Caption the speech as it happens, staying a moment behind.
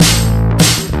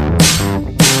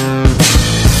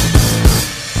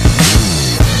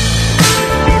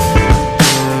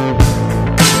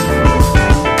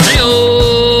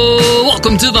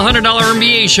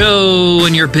MBA show.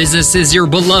 When your business is your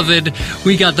beloved,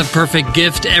 we got the perfect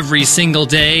gift every single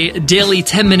day. Daily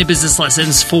 10-minute business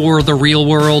lessons for the real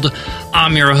world.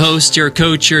 I'm your host, your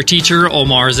coach, your teacher,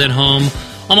 Omar Zenhom.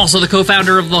 I'm also the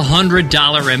co-founder of the $100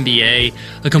 MBA,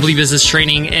 a complete business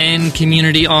training and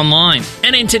community online.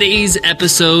 And in today's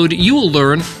episode, you will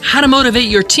learn how to motivate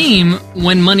your team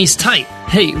when money's tight.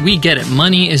 Hey, we get it.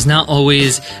 Money is not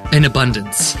always in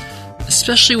abundance.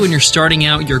 Especially when you're starting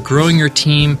out, you're growing your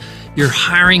team, you're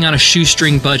hiring on a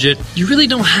shoestring budget, you really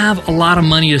don't have a lot of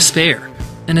money to spare.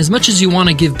 And as much as you want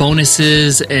to give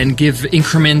bonuses and give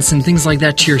increments and things like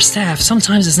that to your staff,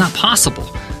 sometimes it's not possible.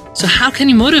 So how can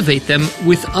you motivate them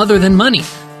with other than money?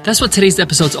 That's what today's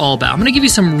episode's all about. I'm going to give you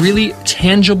some really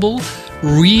tangible,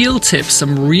 real tips,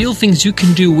 some real things you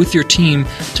can do with your team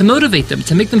to motivate them,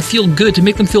 to make them feel good, to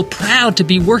make them feel proud to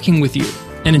be working with you.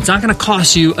 And it's not going to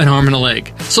cost you an arm and a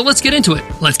leg. So let's get into it.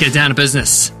 Let's get down to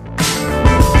business.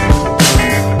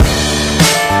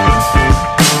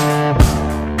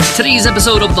 Today's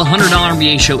episode of the $100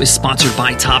 MBA show is sponsored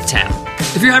by TopTal.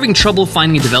 If you're having trouble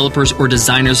finding developers or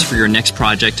designers for your next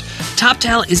project,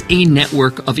 TopTal is a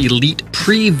network of elite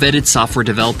pre-vetted software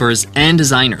developers and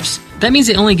designers. That means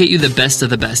they only get you the best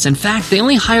of the best. In fact, they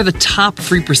only hire the top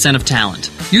 3% of talent.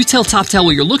 You tell TopTal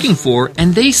what you're looking for,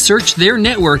 and they search their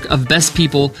network of best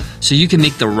people so you can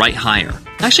make the right hire.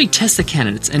 Actually test the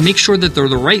candidates and make sure that they're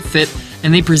the right fit,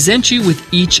 and they present you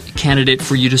with each candidate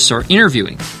for you to start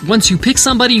interviewing. Once you pick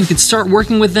somebody, you can start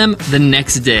working with them the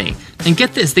next day. And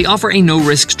get this, they offer a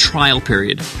no-risk trial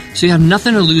period, so you have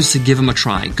nothing to lose to give them a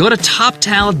try. Go to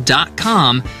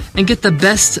TopTal.com and get the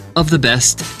best of the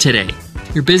best today.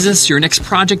 Your business, your next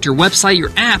project, your website, your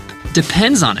app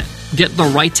depends on it. Get the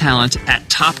right talent at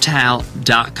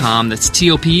TopTal.com. That's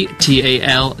TOPTAL.com.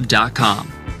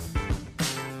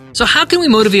 So how can we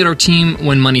motivate our team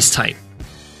when money's tight?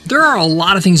 There are a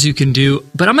lot of things you can do,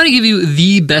 but I'm going to give you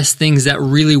the best things that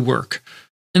really work.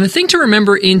 And the thing to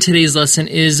remember in today's lesson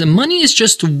is money is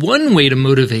just one way to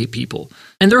motivate people.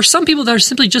 And there are some people that are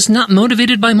simply just not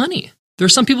motivated by money. There are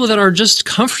some people that are just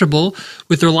comfortable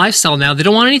with their lifestyle now. They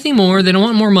don't want anything more. They don't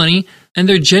want more money. And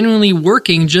they're genuinely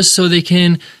working just so they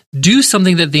can do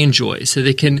something that they enjoy, so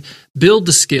they can build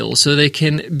the skills, so they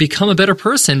can become a better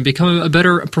person, become a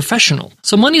better professional.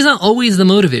 So money is not always the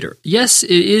motivator. Yes,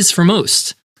 it is for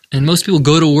most. And most people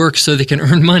go to work so they can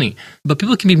earn money. But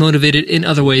people can be motivated in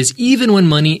other ways, even when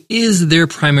money is their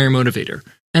primary motivator.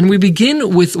 And we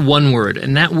begin with one word,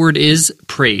 and that word is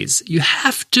praise. You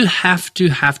have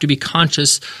to be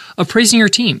conscious of praising your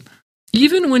team.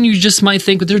 Even when you just might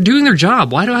think they're doing their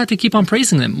job, why do I have to keep on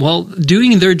praising them? Well,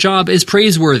 doing their job is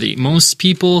praiseworthy. Most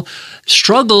people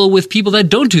struggle with people that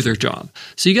don't do their job.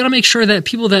 So you got to make sure that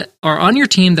people that are on your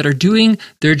team that are doing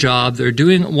their job, they're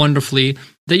doing wonderfully,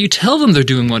 that you tell them they're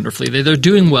doing wonderfully, that they're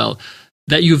doing well,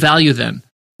 that you value them,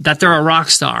 that they're a rock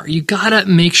star. You got to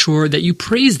make sure that you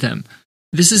praise them.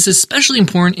 This is especially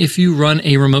important if you run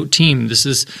a remote team. This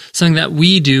is something that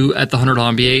we do at the $100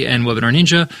 MBA and Webinar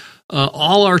Ninja.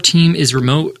 All our team is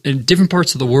remote in different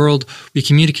parts of the world. We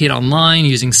communicate online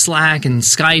using Slack and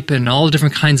Skype and all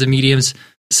different kinds of mediums.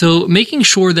 So making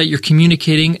sure that you're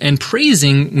communicating and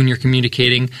praising when you're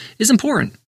communicating is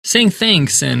important. Saying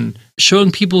thanks and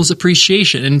showing people's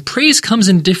appreciation. And praise comes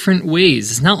in different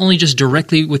ways. It's not only just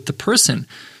directly with the person.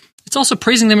 It's also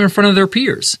praising them in front of their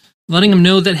peers. Letting them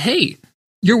know that, hey,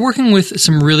 you're working with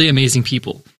some really amazing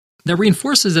people. That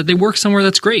reinforces that they work somewhere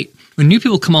that's great. When new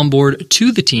people come on board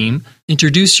to the team,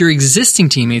 introduce your existing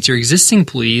teammates, your existing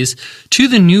employees to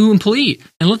the new employee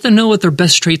and let them know what their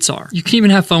best traits are. You can even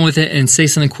have fun with it and say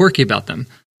something quirky about them,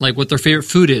 like what their favorite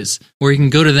food is. Or you can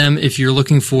go to them if you're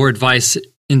looking for advice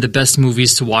in the best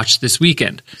movies to watch this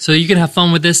weekend. So you can have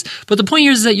fun with this. But the point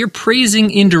here is that you're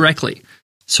praising indirectly.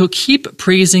 So keep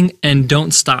praising and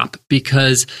don't stop,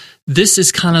 because this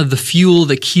is kind of the fuel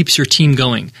that keeps your team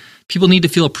going. People need to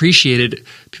feel appreciated.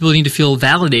 People need to feel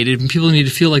validated. And people need to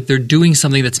feel like they're doing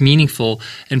something that's meaningful.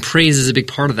 And praise is a big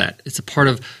part of that. It's a part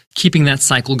of keeping that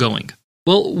cycle going.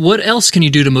 Well, what else can you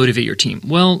do to motivate your team?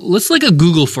 Well, let's look at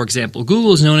Google, for example.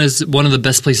 Google is known as one of the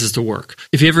best places to work.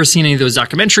 If you've ever seen any of those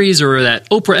documentaries or that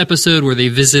Oprah episode where they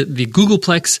visit the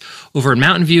Googleplex over in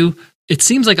Mountain View, it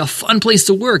seems like a fun place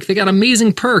to work. They got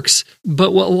amazing perks.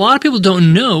 But what a lot of people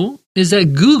don't know is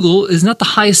that Google is not the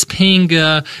highest paying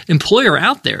employer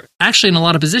out there. Actually, in a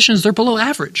lot of positions, they're below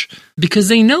average, because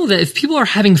they know that if people are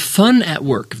having fun at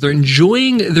work, if they're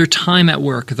enjoying their time at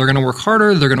work, they're going to work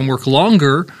harder, they're going to work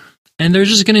longer, and they're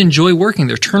just going to enjoy working.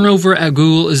 Their turnover at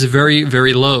Google is very,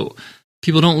 very low.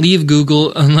 People don't leave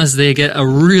Google unless they get a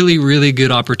really, really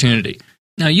good opportunity.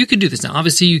 Now, you could do this. Now,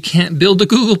 obviously, you can't build a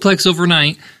Googleplex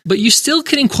overnight, but you still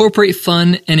can incorporate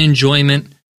fun and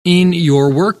enjoyment in your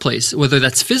workplace, whether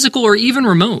that's physical or even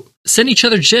remote. Send each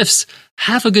other GIFs,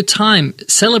 have a good time,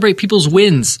 celebrate people's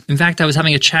wins. In fact, I was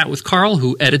having a chat with Carl,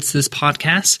 who edits this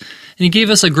podcast, and he gave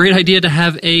us a great idea to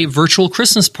have a virtual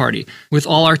Christmas party with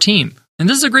all our team. And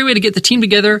this is a great way to get the team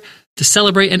together to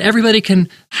celebrate, and everybody can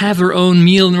have their own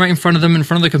meal right in front of them, in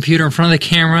front of the computer, in front of the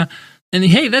camera. And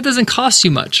hey, that doesn't cost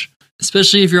you much,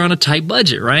 especially if you're on a tight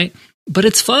budget, right? But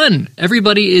it's fun.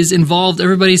 Everybody is involved.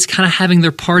 Everybody's kind of having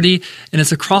their party, and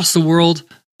it's across the world,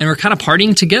 and we're kind of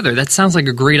partying together. That sounds like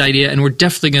a great idea, and we're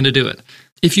definitely going to do it.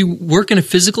 If you work in a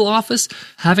physical office,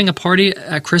 having a party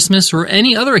at Christmas or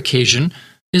any other occasion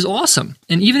is awesome.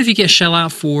 And even if you get shell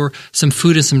out for some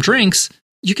food and some drinks,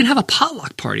 you can have a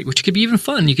potluck party, which could be even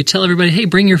fun. You could tell everybody, hey,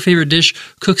 bring your favorite dish,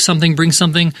 cook something, bring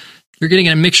something. You're getting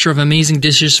a mixture of amazing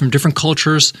dishes from different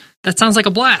cultures. That sounds like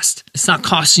a blast. It's not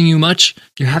costing you much.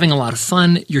 You're having a lot of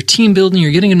fun. You're team building.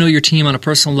 You're getting to know your team on a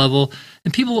personal level.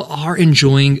 And people are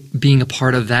enjoying being a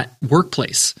part of that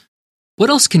workplace. What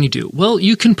else can you do? Well,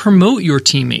 you can promote your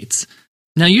teammates.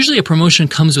 Now, usually a promotion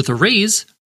comes with a raise,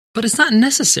 but it's not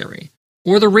necessary.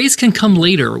 Or the raise can come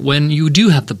later when you do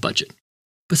have the budget.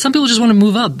 But some people just want to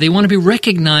move up. They want to be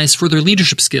recognized for their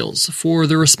leadership skills, for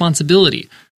their responsibility.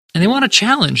 And they want a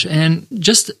challenge, and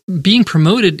just being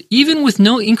promoted, even with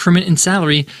no increment in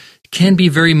salary, can be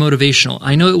very motivational.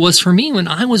 I know it was for me when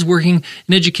I was working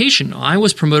in education. I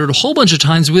was promoted a whole bunch of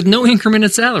times with no increment in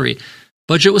salary.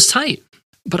 Budget was tight,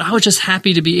 but I was just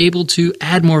happy to be able to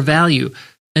add more value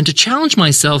and to challenge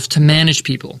myself to manage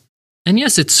people. And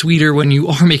yes, it's sweeter when you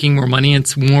are making more money.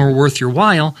 It's more worth your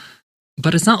while,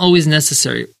 but it's not always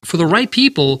necessary. For the right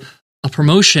people, a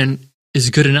promotion is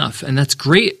good enough, and that's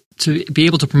great to be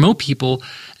able to promote people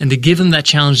and to give them that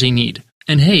challenge they need.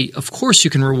 And hey, of course you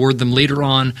can reward them later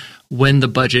on when the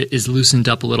budget is loosened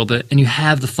up a little bit and you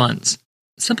have the funds.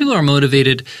 Some people are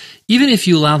motivated even if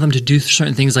you allow them to do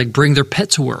certain things like bring their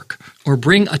pet to work or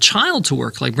bring a child to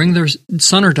work, like bring their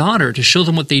son or daughter to show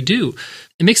them what they do.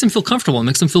 It makes them feel comfortable. It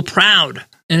makes them feel proud.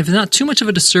 And if it's not too much of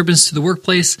a disturbance to the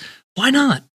workplace, why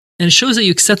not? And it shows that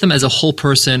you accept them as a whole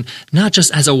person, not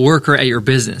just as a worker at your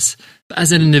business, but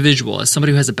as an individual, as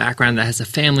somebody who has a background, that has a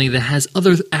family, that has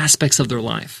other aspects of their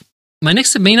life. My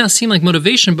next tip may not seem like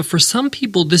motivation, but for some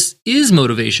people, this is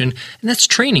motivation, and that's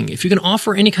training. If you can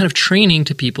offer any kind of training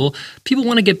to people, people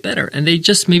want to get better, and they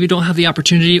just maybe don't have the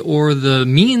opportunity or the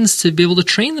means to be able to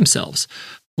train themselves,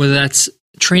 whether that's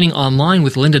training online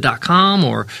with lynda.com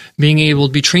or being able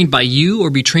to be trained by you or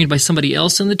be trained by somebody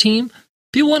else in the team.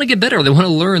 People want to get better. They want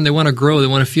to learn. They want to grow. They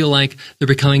want to feel like they're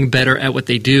becoming better at what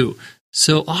they do.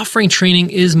 So offering training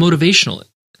is motivational.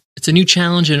 It's a new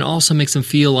challenge, and it also makes them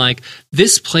feel like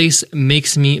this place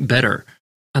makes me better.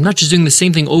 I'm not just doing the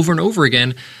same thing over and over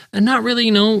again and not really,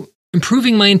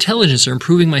 improving my intelligence or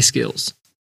improving my skills.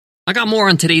 I got more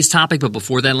on today's topic, but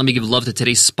before that, let me give love to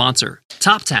today's sponsor,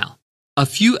 TopTal. A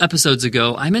few episodes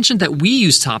ago, I mentioned that we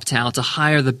use TopTal to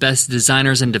hire the best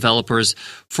designers and developers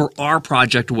for our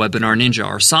project Webinar Ninja,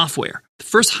 our software. The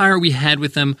first hire we had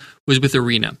with them was with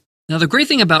Arena. Now, the great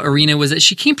thing about Arena was that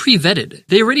she came pre-vetted.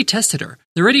 They already tested her.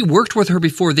 They already worked with her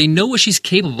before. They know what she's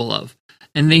capable of.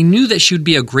 And they knew that she would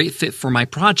be a great fit for my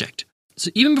project. So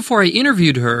even before I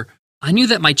interviewed her, I knew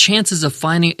that my chances of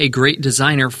finding a great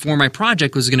designer for my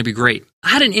project was going to be great.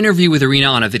 I had an interview with Arena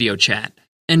on a video chat.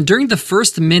 And during the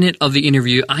first minute of the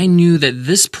interview, I knew that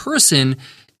this person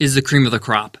is the cream of the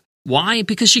crop. Why?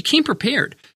 Because she came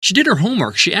prepared. She did her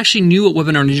homework. She actually knew what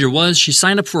Webinar Ninja was. She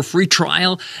signed up for a free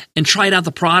trial and tried out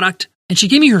the product. And she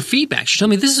gave me her feedback. She told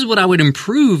me, this is what I would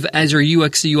improve as your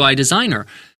UX UI designer.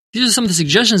 These are some of the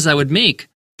suggestions I would make.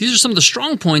 These are some of the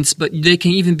strong points, but they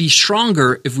can even be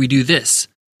stronger if we do this.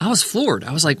 I was floored.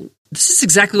 I was like, this is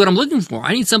exactly what I'm looking for.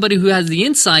 I need somebody who has the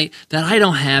insight that I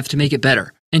don't have to make it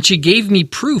better. And she gave me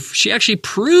proof. She actually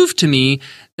proved to me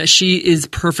that she is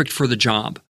perfect for the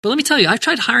job. But let me tell you, I've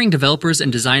tried hiring developers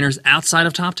and designers outside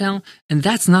of TopTal, and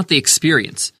that's not the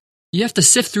experience. You have to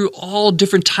sift through all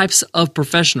different types of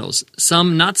professionals,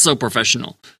 some not so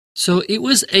professional. So it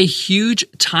was a huge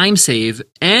time save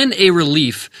and a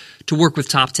relief to work with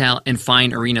TopTal and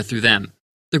find Arena through them.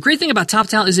 The great thing about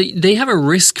TopTal is that they have a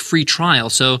risk-free trial,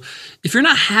 so if you're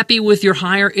not happy with your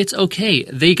hire, it's okay.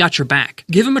 They got your back.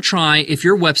 Give them a try if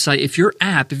your website, if your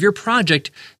app, if your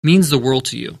project means the world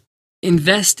to you.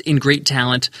 Invest in great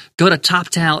talent. Go to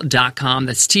toptal.com.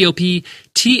 That's TOPTAL.com.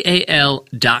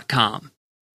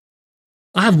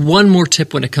 I have one more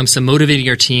tip when it comes to motivating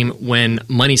your team when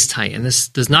money's tight, and this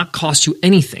does not cost you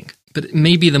anything, but it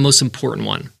may be the most important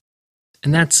one,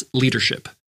 and that's leadership.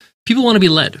 People want to be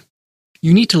led.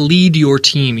 You need to lead your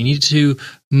team. You need to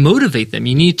motivate them.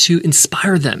 You need to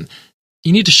inspire them.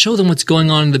 You need to show them what's going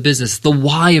on in the business, the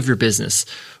why of your business,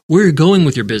 where you're going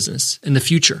with your business in the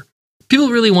future. People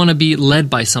really want to be led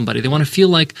by somebody. They want to feel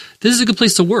like this is a good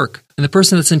place to work, and the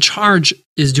person that's in charge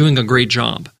is doing a great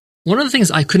job. One of the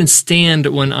things I couldn't stand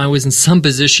when I was in some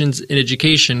positions in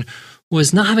education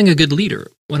was not having a good leader.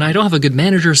 When I don't have a good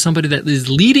manager, somebody that is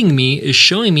leading me, is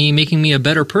showing me, making me a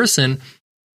better person,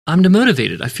 I'm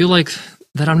demotivated. I feel like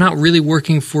that I'm not really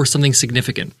working for something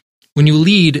significant. When you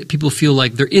lead, people feel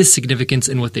like there is significance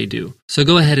in what they do. So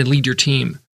go ahead and lead your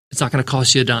team. It's not going to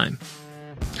cost you a dime.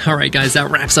 All right, guys, that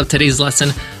wraps up today's lesson.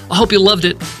 I hope you loved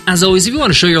it. As always, if you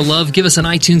want to show your love, give us an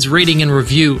iTunes rating and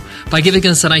review. By giving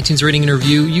us an iTunes rating and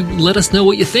review, you let us know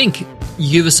what you think.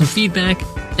 You give us some feedback,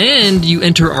 and you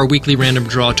enter our weekly random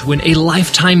draw to win a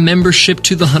lifetime membership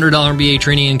to the $100 MBA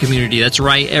training and community. That's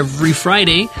right. Every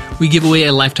Friday, we give away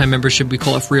a lifetime membership. We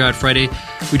call it Free Ride Friday.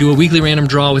 We do a weekly random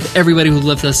draw with everybody who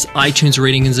left us iTunes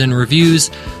ratings and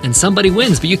reviews, and somebody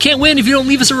wins. But you can't win if you don't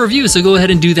leave us a review, so go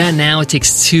ahead and do that now. It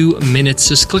takes 2 minutes.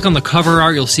 Just click on the cover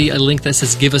art. You'll see a link that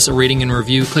says give us a rating and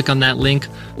review. Click on that link,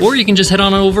 or you can just head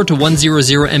on over to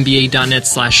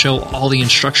 100mba.net/show. All the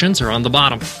instructions are on the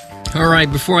bottom. All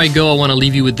right, before I go, I want to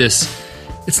leave you with this.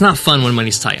 It's not fun when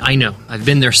money's tight. I know. I've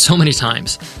been there so many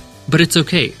times. But it's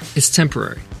okay. It's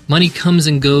temporary. Money comes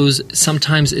and goes.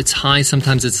 Sometimes it's high,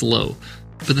 sometimes it's low.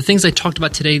 But the things I talked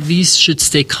about today, these should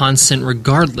stay constant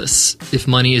regardless if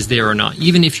money is there or not,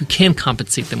 even if you can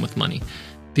compensate them with money.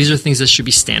 These are things that should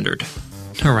be standard.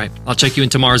 All right, I'll check you in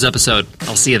tomorrow's episode.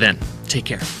 I'll see you then. Take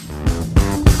care.